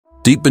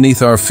Deep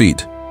beneath our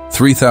feet,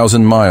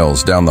 3,000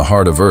 miles down the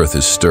heart of Earth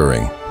is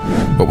stirring.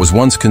 What was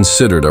once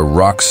considered a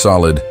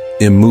rock-solid,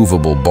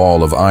 immovable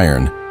ball of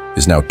iron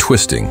is now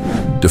twisting,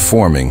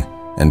 deforming,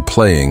 and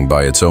playing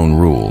by its own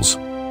rules.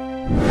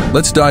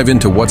 Let's dive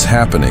into what's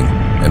happening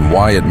and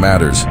why it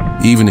matters,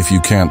 even if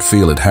you can't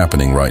feel it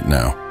happening right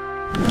now.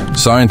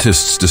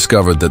 Scientists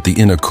discovered that the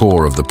inner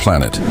core of the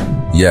planet,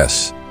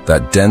 yes,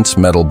 that dense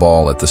metal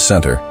ball at the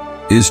center,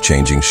 is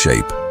changing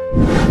shape.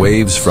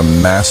 Waves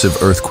from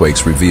massive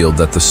earthquakes revealed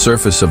that the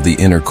surface of the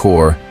inner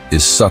core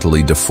is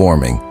subtly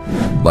deforming,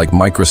 like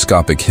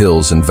microscopic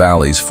hills and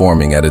valleys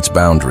forming at its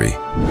boundary.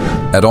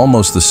 At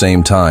almost the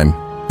same time,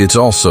 it's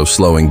also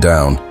slowing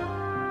down.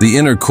 The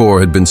inner core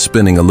had been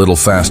spinning a little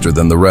faster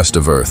than the rest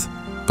of Earth,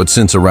 but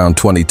since around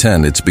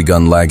 2010 it's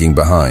begun lagging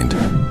behind.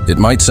 It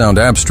might sound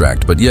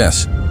abstract, but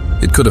yes,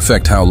 it could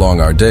affect how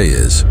long our day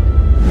is.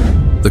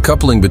 The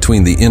coupling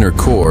between the inner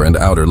core and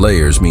outer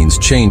layers means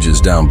changes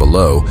down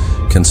below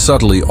can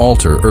subtly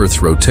alter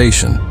Earth's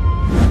rotation.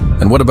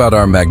 And what about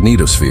our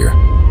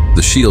magnetosphere,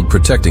 the shield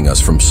protecting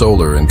us from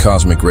solar and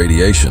cosmic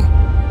radiation?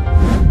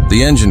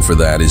 The engine for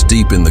that is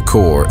deep in the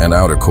core and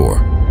outer core,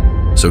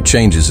 so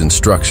changes in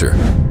structure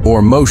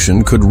or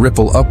motion could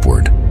ripple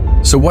upward.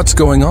 So what's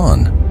going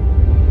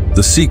on?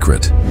 The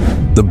secret.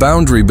 The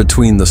boundary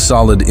between the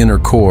solid inner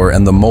core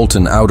and the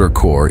molten outer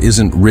core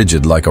isn't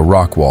rigid like a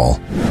rock wall.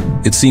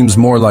 It seems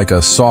more like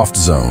a soft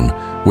zone,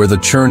 where the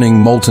churning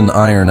molten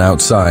iron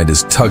outside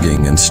is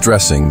tugging and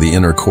stressing the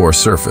inner core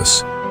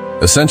surface.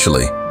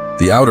 Essentially,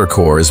 the outer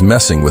core is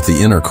messing with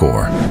the inner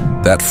core.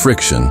 That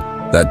friction,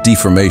 that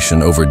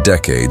deformation over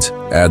decades,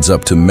 adds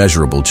up to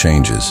measurable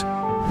changes.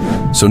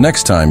 So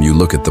next time you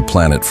look at the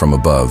planet from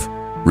above,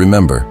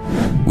 remember,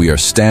 we are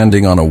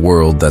standing on a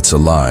world that's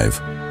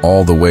alive,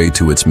 all the way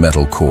to its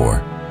metal core.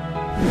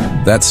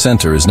 That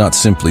center is not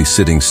simply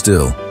sitting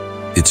still.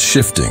 It's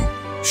shifting,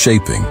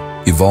 shaping,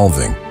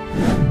 evolving.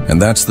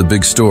 And that's the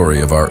big story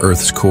of our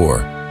Earth's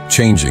core,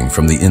 changing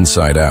from the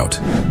inside out.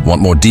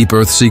 Want more deep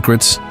Earth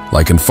secrets?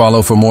 Like and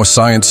follow for more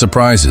science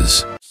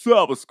surprises.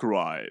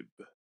 Subscribe.